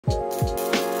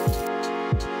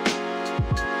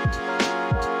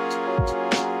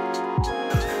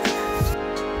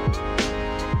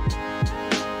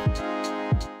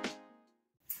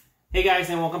guys,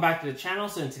 and welcome back to the channel.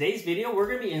 So in today's video, we're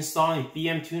going to be installing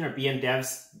BMtune or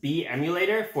BMDevs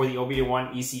BMulator for the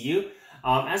OBD1 ECU.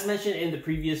 As mentioned in the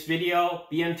previous video,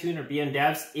 BMtune or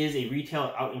BMDevs is a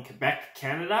retailer out in Quebec,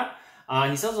 Canada.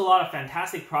 He sells a lot of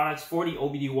fantastic products for the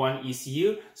OBD1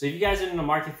 ECU. So if you guys are in the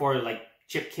market for like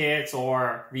chip kits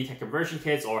or Vtec conversion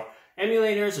kits or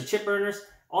emulators or chip burners,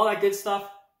 all that good stuff,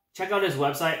 check out his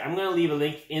website. I'm going to leave a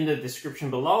link in the description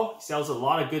below. He sells a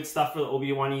lot of good stuff for the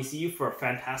OBD1 ECU for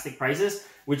fantastic prices,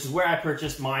 which is where I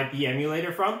purchased my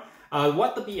BMulator from.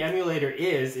 What the BMulator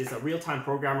is a real-time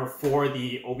programmer for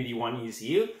the OBD1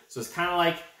 ECU. So it's kind of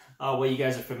like what you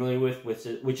guys are familiar with, which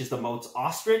is the Mote's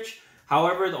Ostrich.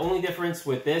 However, the only difference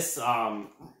with this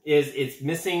is it's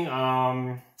missing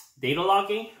data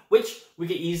logging, which we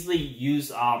could easily use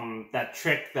that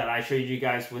trick that I showed you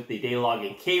guys with the data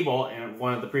logging cable in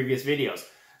one of the previous videos.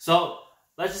 So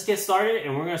let's just get started,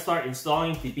 and we're going to start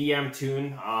installing the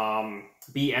BMtune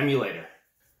BMulator.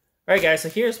 Alright guys, so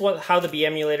here's how the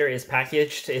BMulator is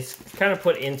packaged. It's kind of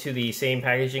put into the same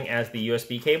packaging as the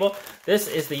USB cable. This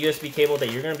is the USB cable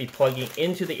that you're going to be plugging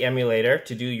into the emulator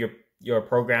to do your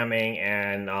programming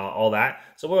and all that.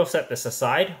 So we'll set this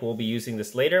aside. We'll be using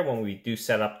this later when we do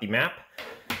set up the map.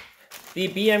 The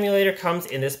BMulator comes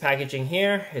in this packaging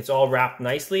here. It's all wrapped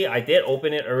nicely. I did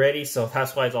open it already, so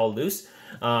that's why it's all loose.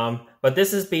 But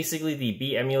this is basically the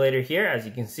BMulator here, as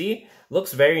you can see.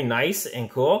 Looks very nice and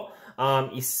cool.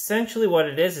 Essentially what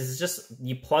it is just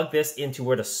you plug this into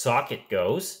where the socket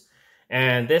goes,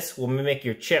 and this will mimic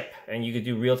your chip, and you could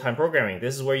do real-time programming.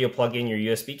 This is where you'll plug in your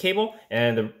USB cable,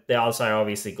 and the outside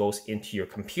obviously goes into your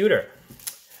computer.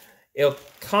 It'll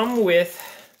come with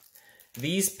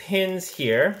these pins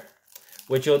here,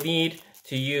 which you'll need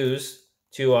to use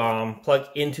to plug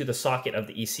into the socket of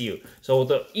the ECU. So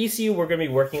the ECU we're going to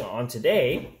be working on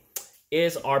today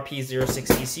is our P06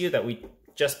 ECU that we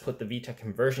just put the Vtec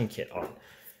conversion kit on.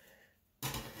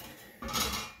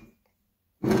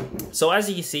 So as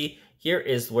you can see, here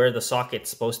is where the socket's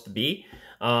supposed to be,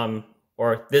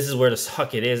 or this is where the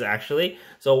socket is actually.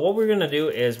 So what we're going to do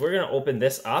is we're going to open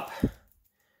this up,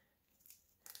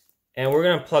 and we're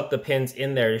going to plug the pins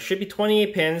in there. There should be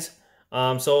 28 pins,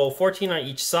 so 14 on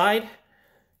each side.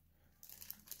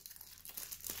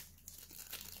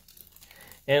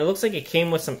 And it looks like it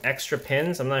came with some extra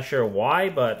pins. I'm not sure why,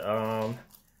 but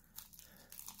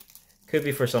could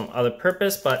be for some other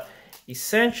purpose. But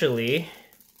essentially,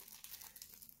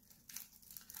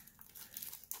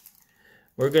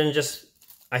 we're going to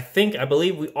I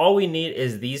believe all we need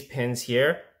is these pins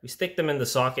here. We stick them in the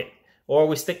socket, or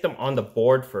we stick them on the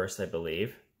board first, I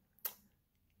believe.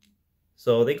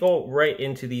 So they go right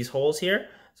into these holes here.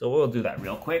 So we'll do that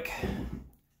real quick.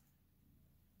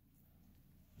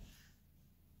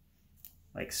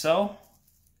 Like so.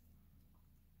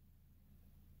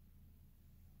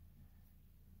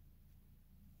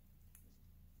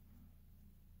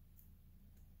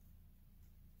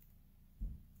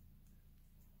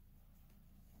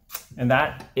 And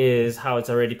that is how it's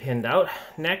already pinned out.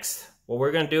 Next, what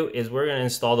we're going to do is we're going to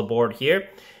install the board here.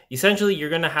 Essentially, you're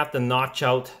going to have to notch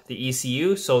out the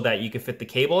ECU so that you can fit the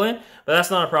cable in, but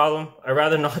that's not a problem. I'd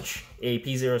rather notch a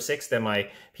P06 than my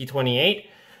P28.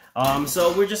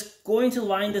 So we're just going to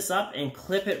line this up and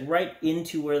clip it right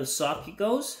into where the socket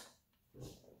goes.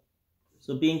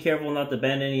 So being careful not to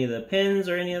bend any of the pins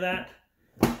or any of that.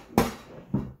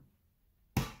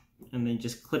 And then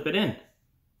just clip it in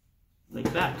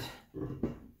like that.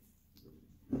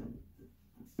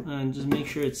 And just make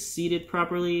sure it's seated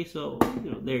properly. So,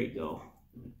 there you go.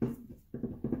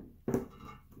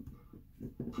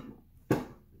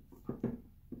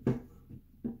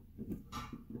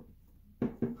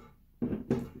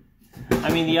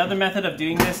 I mean, the other method of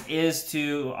doing this is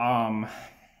to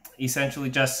essentially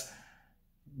just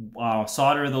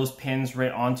solder those pins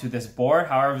right onto this board.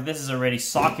 However, this is already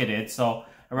socketed, so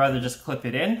I'd rather just clip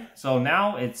it in. So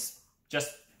now it's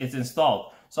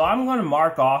installed. So I'm going to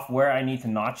mark off where I need to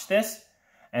notch this,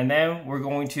 and then we're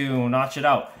going to notch it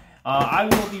out. I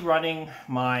will be running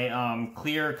my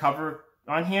clear cover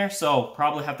on here, so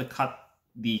probably have to cut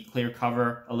the clear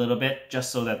cover a little bit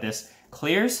just so that this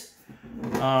clears.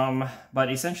 But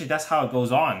essentially that's how it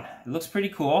goes on. It looks pretty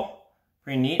cool,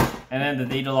 pretty neat. And then the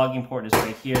data logging port is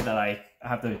right here that I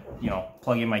have to,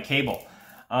 plug in my cable.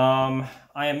 I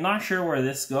am not sure where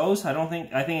this goes. I think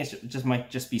it might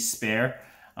just be spare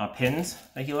pins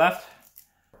that he left.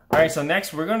 Alright, so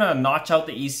next we're gonna notch out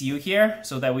the ECU here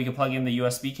so that we can plug in the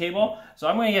USB cable. So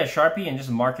I'm gonna get a Sharpie and just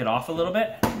mark it off a little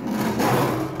bit.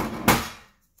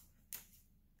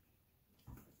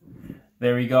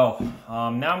 There we go. Now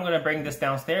I'm gonna bring this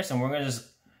downstairs, and we're gonna just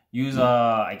use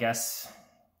I guess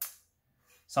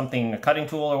something, a cutting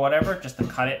tool or whatever, just to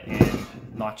cut it and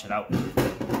notch it out.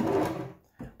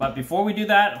 But before we do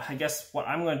that, I guess what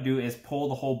I'm going to do is pull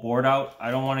the whole board out.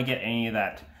 I don't want to get any of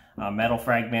that metal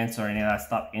fragments or any of that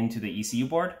stuff into the ECU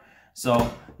board. So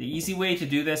the easy way to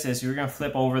do this is you're going to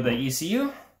flip over the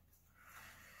ECU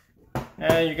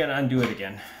and you're going to undo it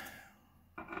again.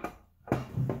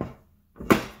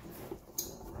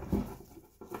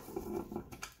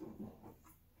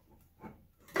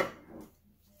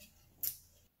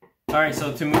 Alright,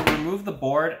 so to remove the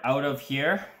board out of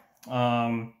here,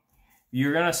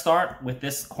 you're going to start with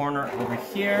this corner over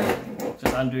here,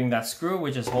 just undoing that screw,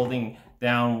 which is holding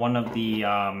down one of the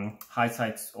high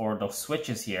sides or the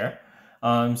switches here.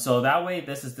 So that way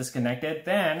this is disconnected.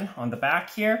 Then on the back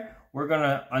here, we're going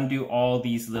to undo all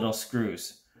these little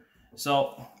screws.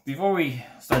 So before we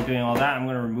start doing all that, I'm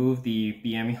going to remove the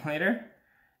BMulator,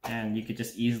 and you could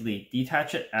just easily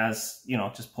detach it as, you know,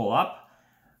 just pull up.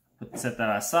 Set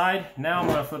that aside. Now I'm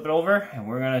going to flip it over and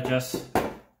we're going to just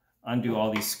undo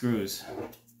all these screws.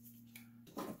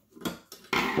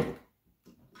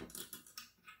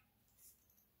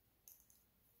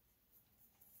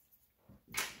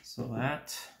 So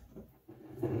that.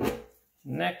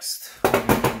 Next, we're going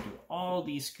to undo all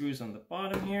these screws on the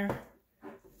bottom here.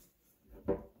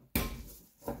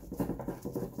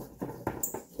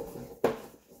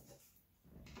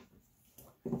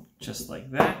 Just like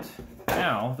that.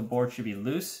 Now the board should be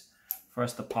loose for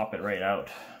us to pop it right out.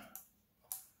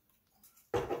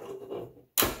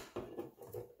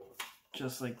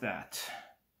 Just like that.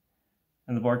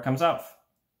 And the board comes off.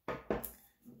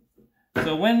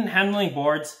 So when handling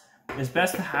boards, it's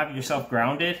best to have yourself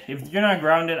grounded. If you're not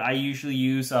grounded, I usually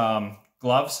use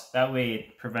gloves. That way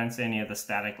it prevents any of the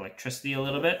static electricity a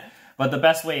little bit. But the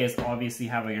best way is obviously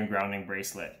having a grounding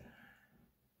bracelet.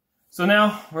 So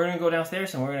now we're going to go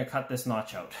downstairs and we're going to cut this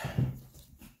notch out.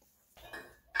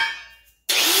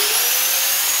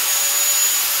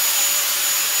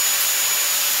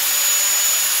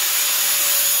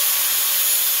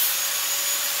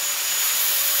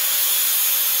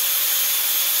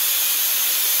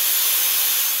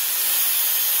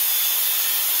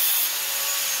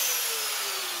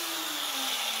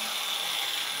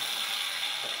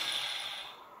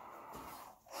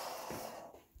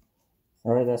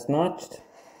 All right, that's notched.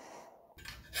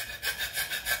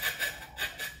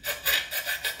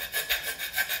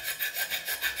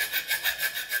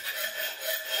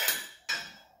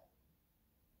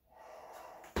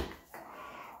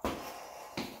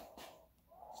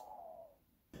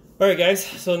 All right, guys,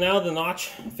 so now the notch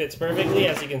fits perfectly.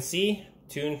 As you can see,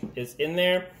 tune is in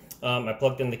there. I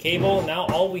plugged in the cable. Now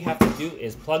all we have to do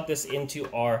is plug this into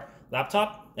our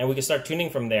laptop and we can start tuning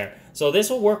from there. So this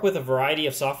will work with a variety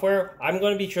of software. I'm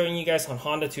going to be showing you guys on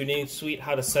Honda Tuning Suite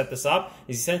how to set this up.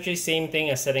 It's essentially the same thing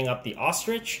as setting up the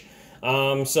ostrich.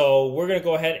 So we're going to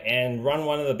go ahead and run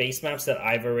one of the base maps that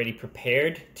I've already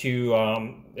prepared to,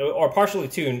 or partially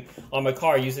tuned on my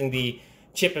car using the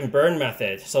chip and burn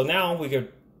method. So now we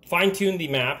could fine tune the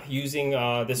map using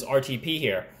this RTP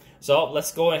here. So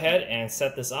let's go ahead and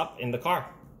set this up in the car.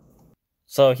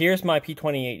 So here's my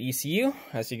P28 ECU.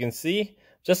 As you can see,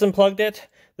 just unplugged it.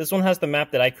 This one has the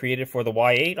map that I created for the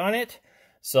Y8 on it.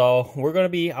 So we're going to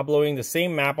be uploading the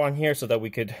same map on here so that we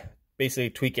could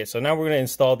basically tweak it. So now we're going to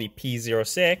install the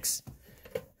P06,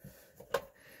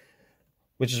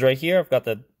 which is right here. I've got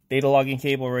the data logging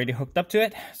cable already hooked up to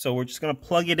it. So we're just going to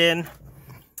plug it in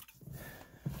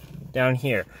down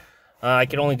here. I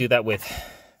can only do that with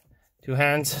two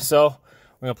hands. So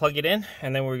we're going to plug it in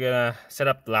and then we're going to set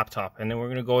up the laptop. And then we're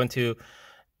going to go into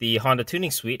the Honda Tuning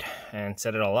Suite and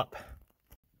set it all up.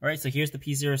 All right, so here's the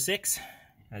P06.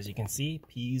 As you can see,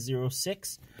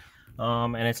 P06.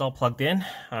 And it's all plugged in.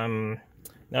 Now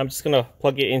I'm just going to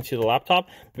plug it into the laptop.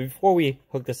 But before we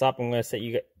hook this up, I'm going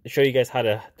to show you guys how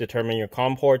to determine your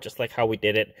COM port, just like how we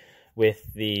did it with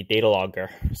the data logger.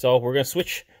 So we're going to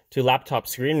switch to laptop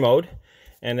screen mode,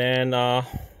 and then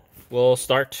we'll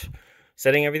start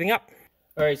setting everything up.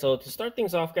 All right, so to start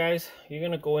things off, guys, you're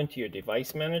going to go into your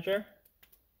device manager.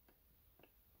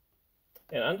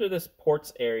 And under this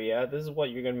ports area, this is what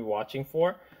you're going to be watching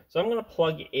for. So I'm going to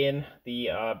plug in the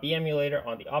BMulator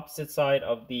on the opposite side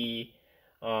of the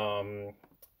data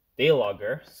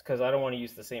logger, because I don't want to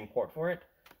use the same port for it.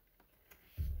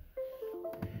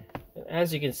 And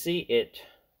as you can see, it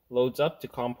loads up to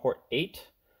COM port 8.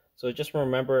 So just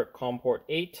remember COM port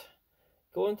 8.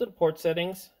 Go into the port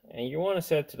settings, and you want to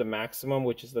set it to the maximum,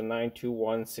 which is the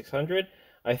 921.600.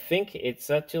 I think it's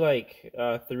set to like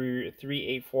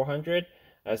 38400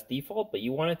 as default, but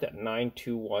you want it at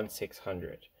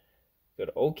 921.600. Go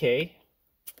to OK.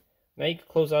 Now you can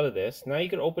close out of this. Now you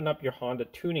can open up your Honda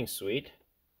Tuning Suite.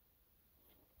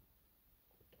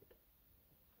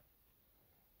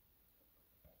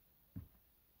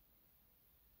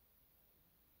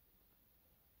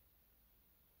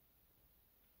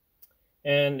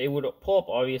 and it would pull up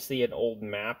obviously an old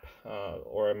map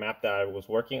or a map that I was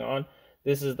working on.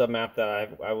 This is the map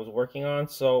that I was working on.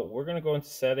 So we're going to go into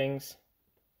settings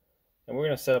and we're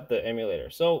going to set up the emulator.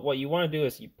 So what you want to do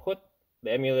is you put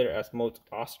the emulator as mode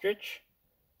ostrich,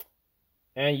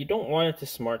 and you don't want it to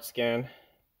smart scan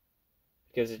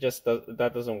because it just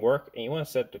that doesn't work, and you want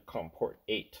to set it to COM port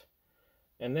 8.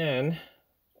 And then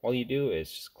all you do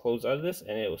is just close out of this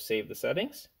and it will save the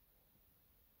settings.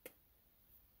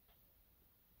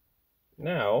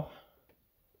 Now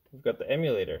we've got the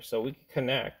emulator, so we can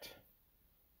connect.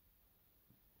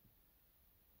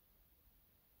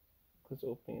 Let's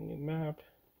open a new map.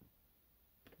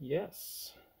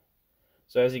 Yes.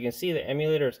 So as you can see, the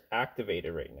emulator is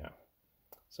activated right now.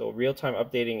 So real-time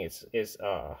updating is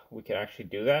we can actually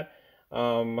do that.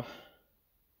 Now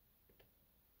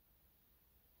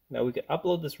we can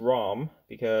upload this ROM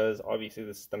because obviously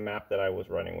this is the map that I was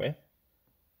running with.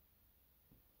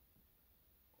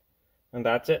 And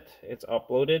that's it. It's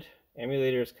uploaded.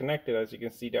 Emulator is connected, as you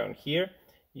can see down here.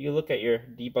 You look at your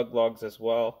debug logs as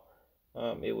well.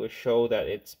 It will show that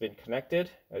it's been connected.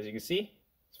 As you can see,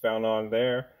 it's found on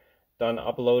there. Done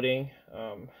uploading.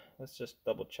 Let's just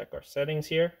double check our settings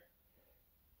here.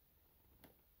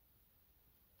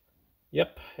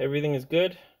 Yep, everything is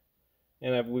good.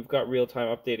 And we've got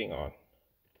real-time updating on.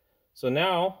 So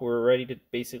now we're ready to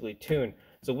basically tune.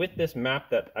 So with this map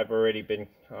that I've already been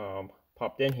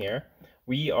popped in here,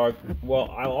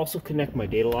 I'll also connect my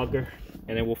data logger,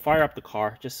 and then we'll fire up the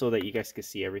car just so that you guys can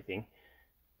see everything.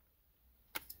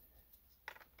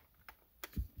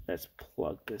 Let's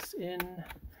plug this in.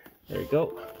 There we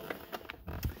go.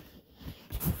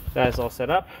 That is all set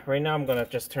up. Right now I'm gonna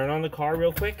just turn on the car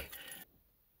real quick.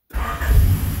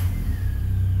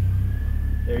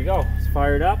 There you go, it's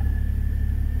fired up.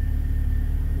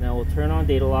 Now we'll turn on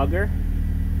data logger.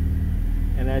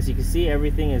 And as you can see,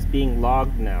 everything is being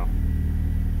logged now.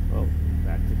 Oh,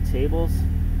 back to tables.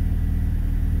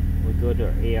 We'll go to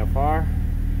our AFR.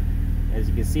 As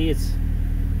you can see, it's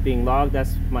being logged.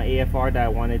 That's my AFR that I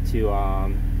wanted to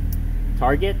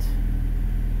target.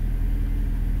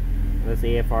 That's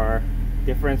the AFR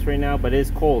difference right now, but it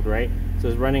is cold, right? So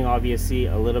it's running obviously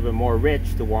a little bit more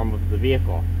rich to warm up the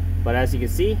vehicle. But as you can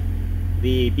see,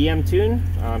 the BMtune,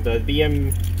 the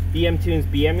BMtune's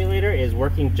BMulator is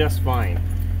working just fine.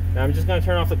 Now I'm just going to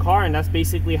turn off the car, and that's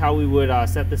basically how we would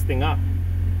set this thing up.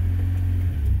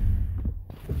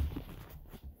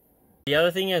 The other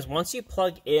thing is, once you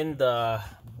plug in the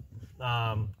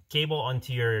cable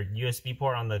onto your USB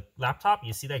port on the laptop,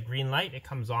 you see that green light, it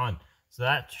comes on. So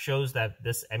that shows that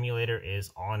this emulator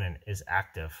is on and is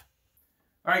active.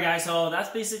 Alright guys, so that's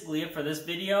basically it for this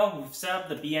video. We've set up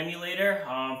the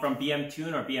BMulator from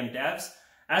BMtune or BMDevs.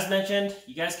 As mentioned,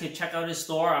 you guys can check out his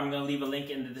store. I'm going to leave a link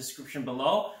in the description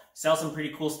below. Sell some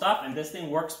pretty cool stuff, and this thing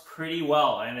works pretty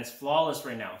well, and it's flawless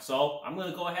right now. So I'm going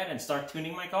to go ahead and start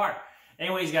tuning my car.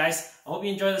 Anyways guys, I hope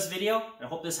you enjoyed this video, and I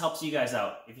hope this helps you guys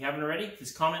out. If you haven't already,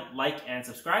 please comment, like, and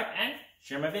subscribe, and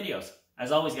share my videos.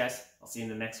 As always guys, I'll see you in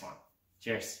the next one.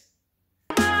 Cheers.